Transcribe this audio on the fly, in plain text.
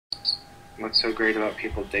What's so great about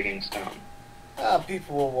people digging stone?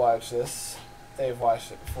 People will watch this. They've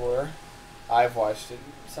watched it before. I've watched it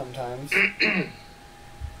sometimes.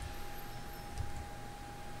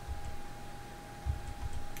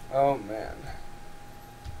 Oh man.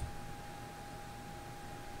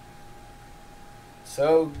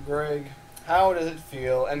 So, Greg, how does it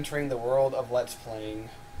feel entering the world of Let's Playing?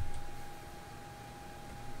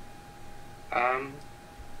 Um,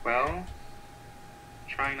 well,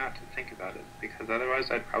 trying not to think about it, because otherwise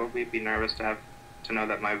I'd probably be nervous to know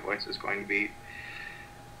that my voice is going to be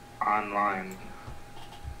online.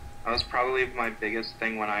 That was probably my biggest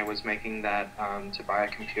thing when I was making that to buy a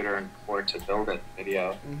computer or to build it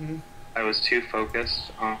video. Mm-hmm. I was too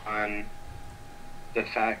focused on the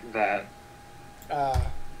fact that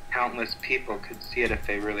countless people could see it if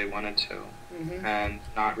they really wanted to, and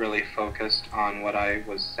not really focused on what I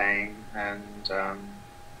was saying. And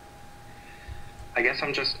I guess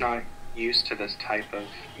I'm just not used to this type of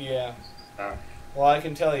stuff. Well, I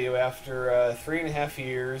can tell you, after 3.5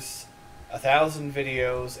 years, 1,000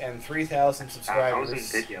 videos, and 3,000 subscribers.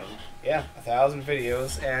 1,000 videos? Yeah, 1,000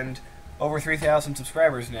 videos, and over 3,000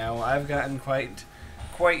 subscribers now. I've gotten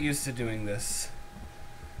quite used to doing this.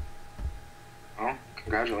 Well,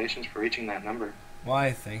 congratulations for reaching that number.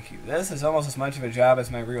 Why, thank you. This is almost as much of a job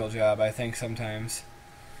as my real job, I think, sometimes.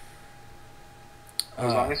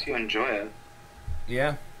 As long as you enjoy it.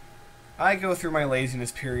 Yeah. I go through my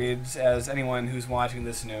laziness periods, as anyone who's watching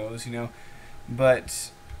this knows,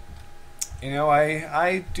 But,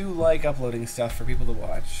 I do like uploading stuff for people to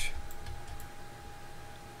watch.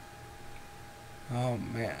 Oh,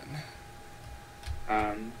 man.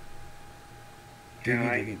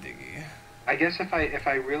 Diggy. I guess if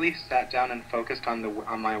I really sat down and focused on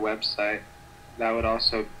my website, that would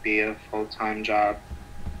also be a full-time job.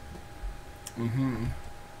 Mm-hmm.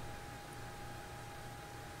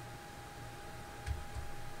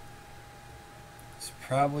 It's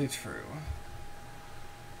probably true.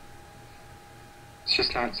 It's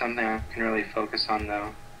just not something I can really focus on,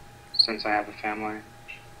 though, since I have a family.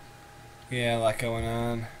 Yeah, a lot going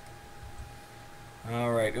on.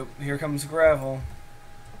 Alright, here comes gravel.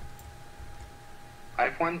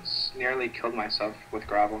 I've once nearly killed myself with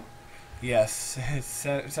gravel. Yes, it's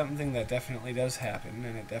something that definitely does happen,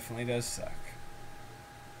 and it definitely does suck.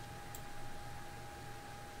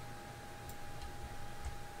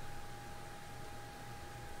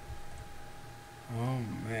 Oh,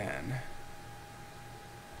 man.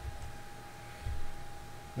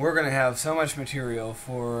 We're going to have so much material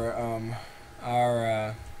for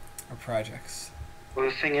our projects. Well,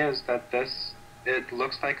 the thing is that it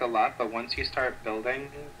looks like a lot, but once you start building,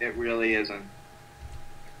 it really isn't.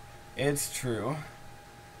 It's true.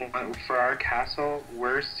 For our castle,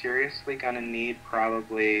 we're seriously going to need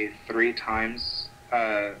probably 3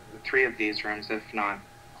 of these rooms, if not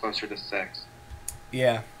closer to 6.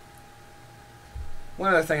 Yeah.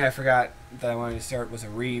 One other thing I forgot that I wanted to start was a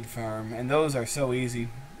reed farm, and those are so easy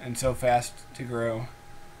and so fast to grow.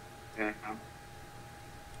 Yeah.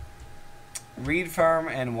 Reed farm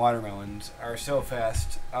and watermelons are so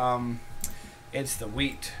fast. It's the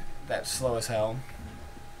wheat that's slow as hell.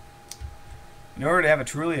 In order to have a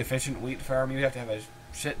truly efficient wheat farm, you have to have a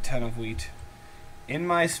shit ton of wheat. In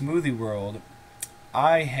my smoothie world,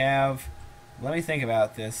 I have, let me think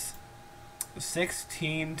about this,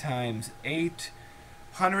 16 times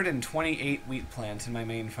 828 wheat plants in my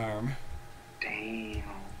main farm. Damn.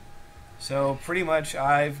 So pretty much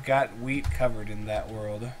I've got wheat covered in that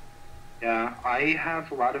world. Yeah, I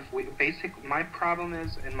have a lot of wheat. My problem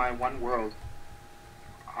is, in my one world,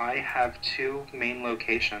 I have 2 main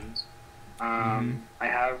locations. I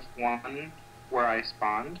have one where I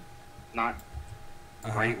spawned, not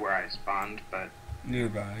right where I spawned, but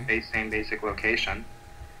nearby. Same basic location.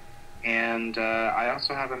 And I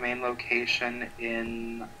also have a main location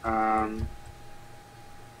in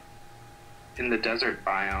the desert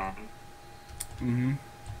biome.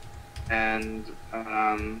 And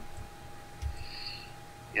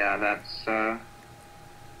yeah, that's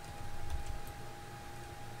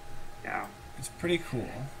yeah. It's pretty cool.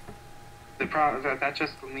 The problem that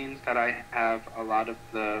just means that I have a lot of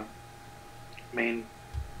the main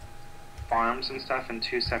farms and stuff in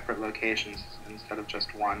 2 separate locations instead of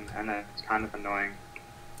just one, and it's kind of annoying.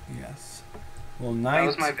 Yes. Well, that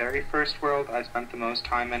was my very first world. I spent the most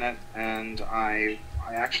time in it, and I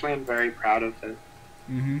actually am very proud of it.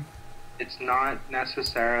 It's not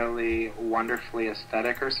necessarily wonderfully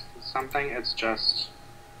aesthetic or something. It's just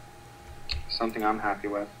something I'm happy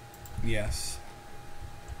with. Yes.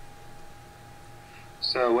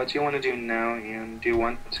 So what do you want to do now, Ian? Do you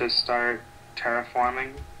want to start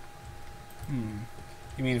terraforming?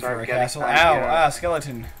 You mean start for a getting castle? an Ow! idea. Ah,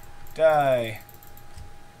 skeleton! Die!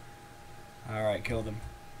 Alright, killed him.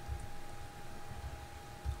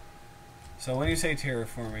 So when you say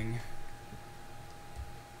terraforming...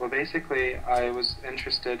 Well, basically, I was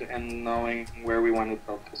interested in knowing where we want to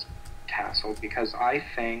build this castle because I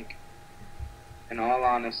think, in all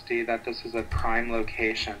honesty, that this is a prime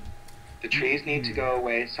location. The trees need to go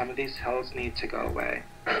away. Some of these hills need to go away.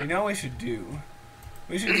 You know what we should do?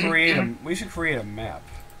 We should create a map.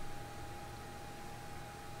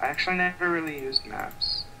 I actually never really used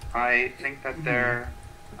maps. I think that they're...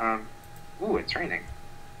 ooh, it's raining.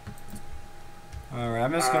 Alright,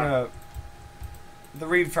 I'm just gonna... The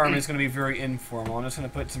reed farm is gonna be very informal. I'm just gonna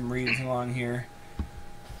put some reeds along here.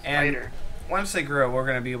 And Spider. once they grow, we're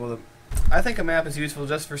gonna be able to... I think a map is useful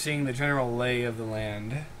just for seeing the general lay of the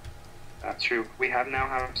land. That's true. We now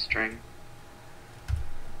have string.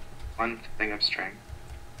 One thing of string.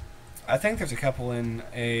 I think there's a couple in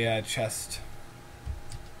a chest.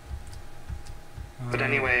 But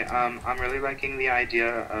anyway, I'm really liking the idea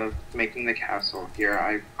of making the castle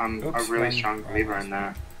here. I'm a really strong believer in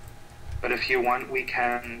that. But if you want, we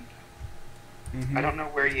can... I don't know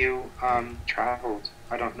where you traveled.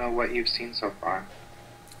 I don't know what you've seen so far.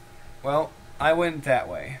 Well, I went that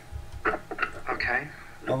way. Okay.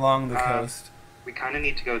 Along the coast. We kind of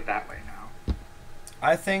need to go that way now.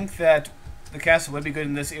 I think that the castle would be good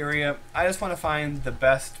in this area. I just want to find the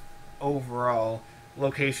best overall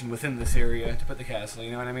location within this area to put the castle,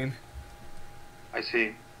 you know what I mean? I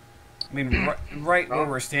see. I mean, right where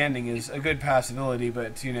we're standing is a good possibility,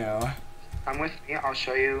 but, you know... Come with me, I'll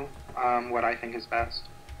show you what I think is best.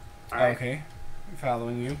 Right. Okay, I'm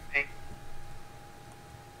following you.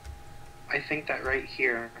 I think that right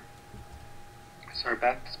here is our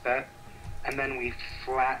best bet, and then we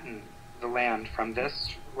flatten the land from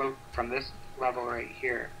this level right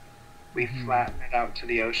here. We flatten it out to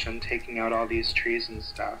the ocean, taking out all these trees and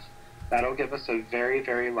stuff. That'll give us a very,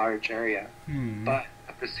 very large area. But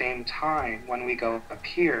at the same time, when we go up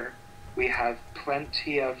here, we have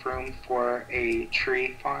plenty of room for a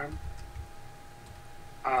tree farm.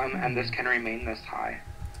 And this can remain this high.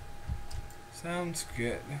 Sounds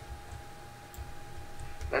good.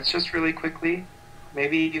 Let's just really quickly,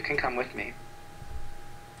 maybe you can come with me.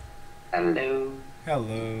 Hello.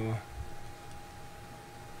 Hello.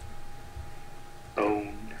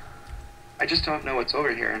 Bone. I just don't know what's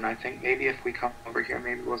over here, and I think maybe if we come over here,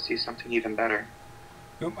 maybe we'll see something even better.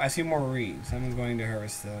 Oop, I see more reeds. I'm going to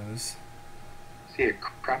harvest those. I see a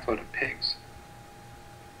crap load of pigs.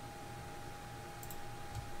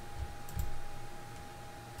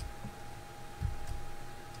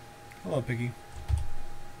 Hello, Piggy.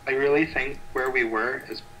 I really think where we were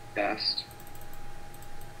is best.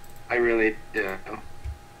 I really do.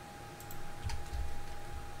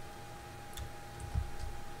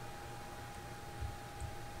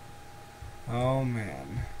 Oh,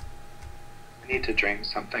 man. I need to drink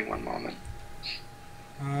something one moment.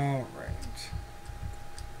 Alright.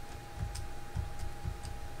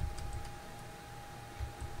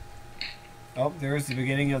 Oh, there's the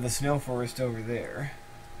beginning of the snow forest over there.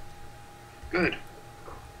 Good.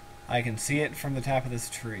 I can see it from the top of this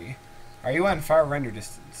tree. Are you on far render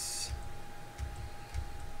distance?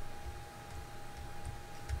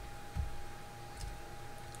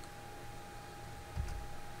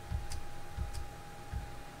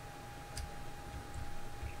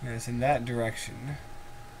 Yes, in that direction.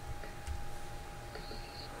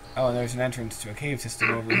 Oh, and there's an entrance to a cave system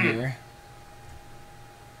over here.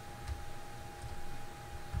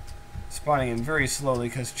 Spawning in very slowly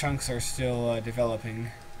because chunks are still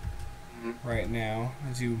developing right now,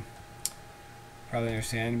 as you probably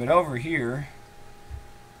understand. But over here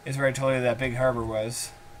is where I told you that big harbor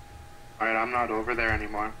was. Alright, I'm not over there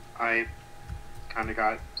anymore. I kind of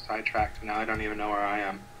got sidetracked, and now I don't even know where I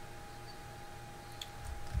am.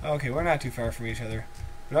 Okay, we're not too far from each other.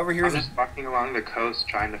 But over here I'm just walking along the coast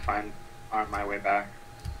trying to find my way back.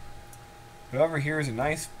 But over here is a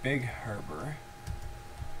nice big harbor.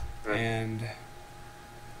 Good. And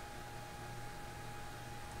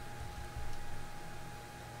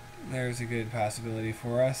there's a good possibility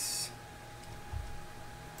for us.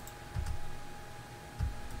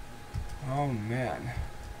 Oh man.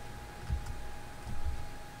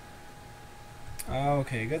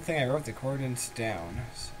 Okay, good thing I wrote the coordinates down.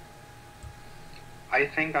 I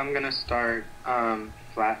think I'm gonna start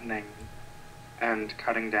flattening and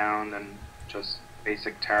cutting down and just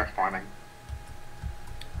basic terraforming.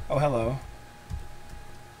 Oh, hello.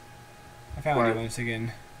 I found you What? once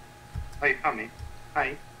again. Oh, you found me.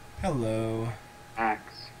 Hi. Hello.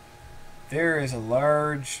 Axe. There is a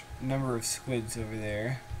large number of squids over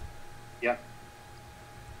there. Yep.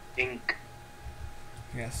 ink.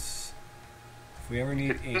 Yes. If we ever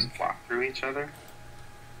need Could we ink. just walk through each other?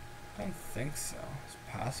 I don't think so. It's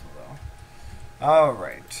possible, though.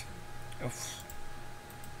 Alright. Oof.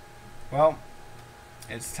 Well,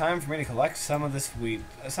 it's time for me to collect some of this wheat.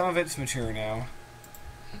 Some of it's mature now.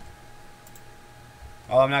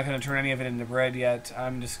 Well, I'm not going to turn any of it into bread yet.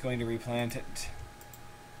 I'm just going to replant it.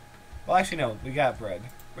 Well, actually, no. We got bread.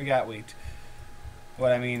 We got wheat.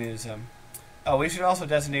 What I mean is, oh, we should also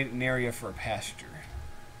designate an area for a pasture.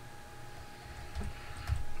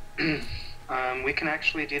 We can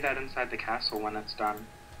actually do that inside the castle when it's done.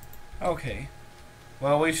 Okay.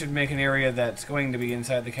 Well, we should make an area that's going to be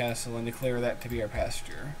inside the castle and declare that to be our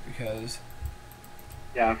pasture, because...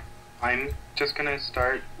 Yeah, I'm just going to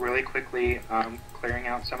start really quickly clearing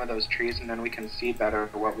out some of those trees, and then we can see better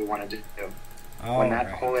what we want to do. When that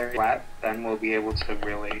whole area is flat, then we'll be able to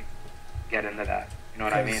really get into that. You know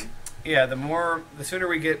what I mean? Yeah, the sooner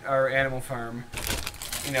we get our animal farm,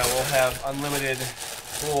 you know, we'll have unlimited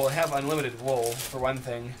wool, for one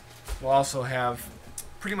thing. We'll also have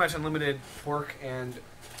pretty much unlimited pork and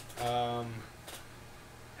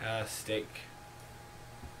steak.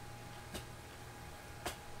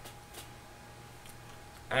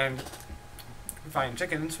 And if we find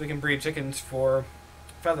chickens, we can breed chickens for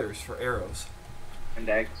feathers, for arrows. And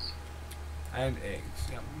eggs. And eggs,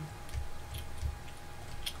 yep.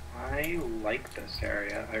 I like this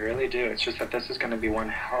area. I really do. It's just that this is going to be one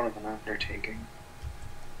hell of an undertaking.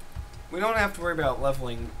 We don't have to worry about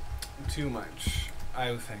leveling too much,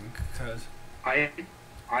 I think, because... I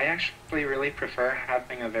actually really prefer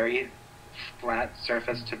having a very flat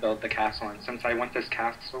surface to build the castle, and since I want this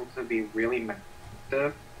castle to be really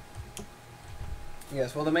massive...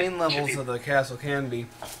 Yes, well, the main levels of the castle can be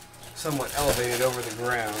somewhat elevated over the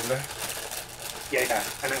ground. Yeah,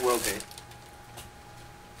 and it will be.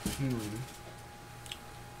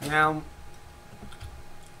 Now...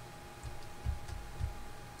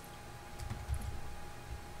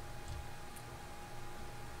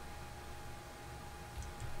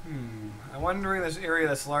 I'm wondering this area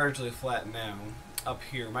that's largely flat now, up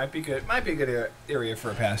here, might be good. Might be a good area for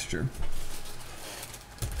a pasture.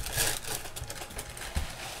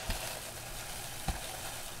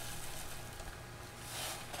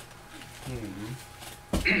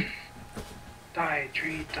 Die,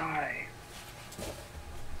 tree, die.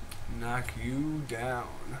 Knock you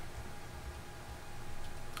down.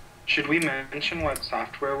 Should we mention what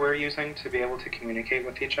software we're using to be able to communicate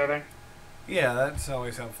with each other? Yeah, that's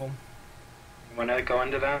always helpful. You want to go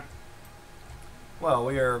into that? Well,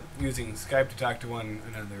 we are using Skype to talk to one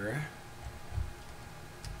another.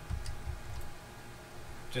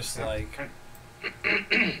 Just like...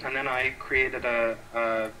 And then I created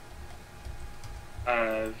a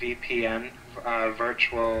VPN,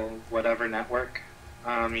 virtual whatever network,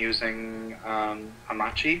 using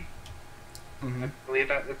Hamachi, I believe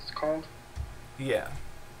that it's called. Yeah.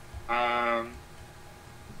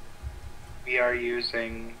 We are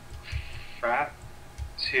using Frat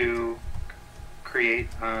to create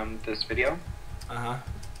this video.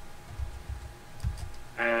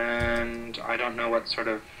 And I don't know what sort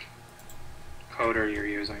of coder you're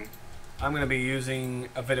using. I'm going to be using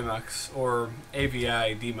a Vidimux, or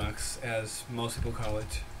AVI Demux, as most people call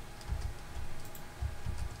it.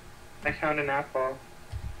 I found an apple.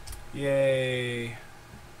 Yay.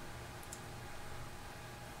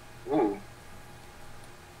 Ooh.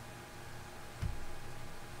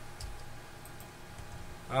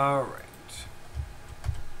 Alright.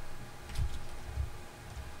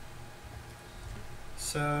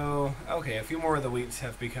 So, okay, a few more of the wheats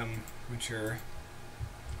have become mature.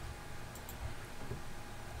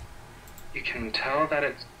 You can tell that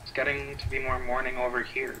it's getting to be more morning over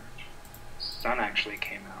here. Sun actually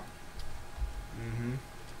came out.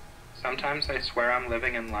 Sometimes I swear I'm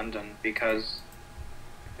living in London because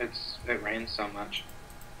it rains so much.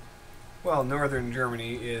 Well, northern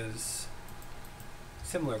Germany is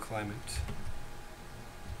similar climate.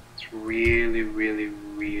 It's really, really,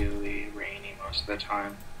 really rainy most of the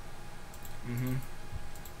time.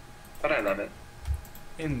 But I love it.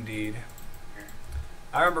 Indeed.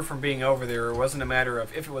 I remember from being over there, it wasn't a matter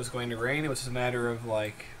of if it was going to rain, it was a matter of,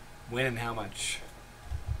 like, when and how much.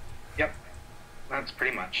 Yep. That's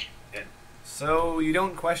pretty much it. So, you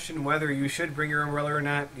don't question whether you should bring your umbrella or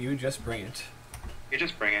not, you just bring it. You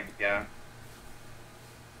just bring it, yeah.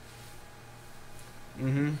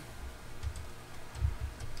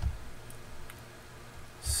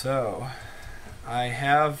 So, I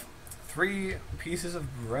have 3 pieces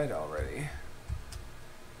of bread already.